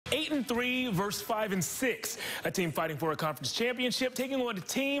8-3 versus 5-6. A team fighting for a conference championship, taking on a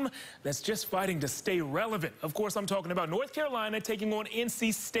team that's just fighting to stay relevant. Of course, I'm talking about North Carolina taking on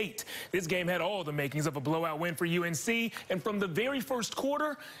NC State. This game had all the makings of a blowout win for UNC, and from the very first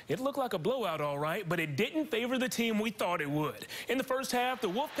quarter, it looked like a blowout, all right, but it didn't favor the team we thought it would. In the first half, the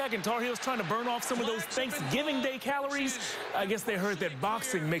Wolfpack and Tar Heels trying to burn off some of those Thanksgiving Day calories. I guess they heard that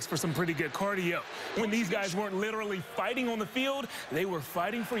boxing makes for some pretty good cardio. When these guys weren't literally fighting on the field, they were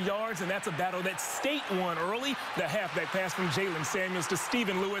fighting for yards, and that's a battle that State won early. The halfback pass from Jalen Samuels to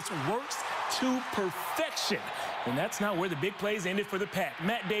Stephen Lewis works to perfection. And that's not where the big plays ended for the Pack.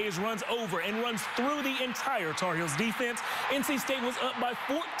 Matt Days runs over and runs through the entire Tar Heels defense. NC State was up by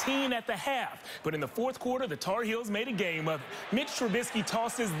 14 at the half. But in the fourth quarter, the Tar Heels made a game of it. Mitch Trubisky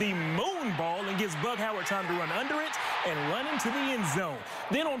tosses the moon ball and gives Bug Howard time to run under it and run into the end zone.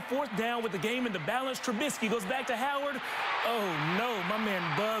 Then on fourth down with the game in the balance, Trubisky goes back to Howard. Oh no, my man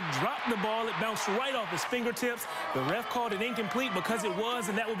Bug dropped the ball. It bounced right off his fingertips. The ref called it incomplete because it was,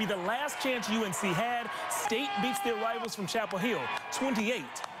 and that would be the last chance UNC had. State beats their rivals from Chapel Hill 28-21.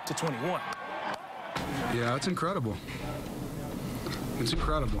 Yeah, it's incredible. It's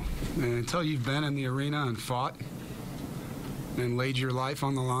incredible. And until you've been in the arena and fought and laid your life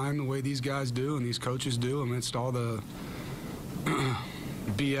on the line the way these guys do and these coaches do amidst all the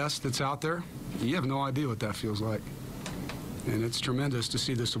BS that's out there, you have no idea what that feels like. And it's tremendous to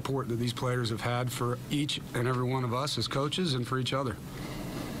see the support that these players have had for each and every one of us as coaches and for each other.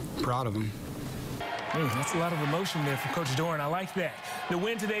 Proud of them. That's a lot of emotion there from Coach Doran. I like that. The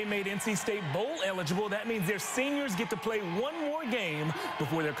win today made NC State bowl eligible. That means their seniors get to play one more game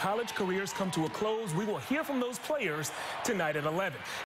before their college careers come to a close. We will hear from those players tonight at 11.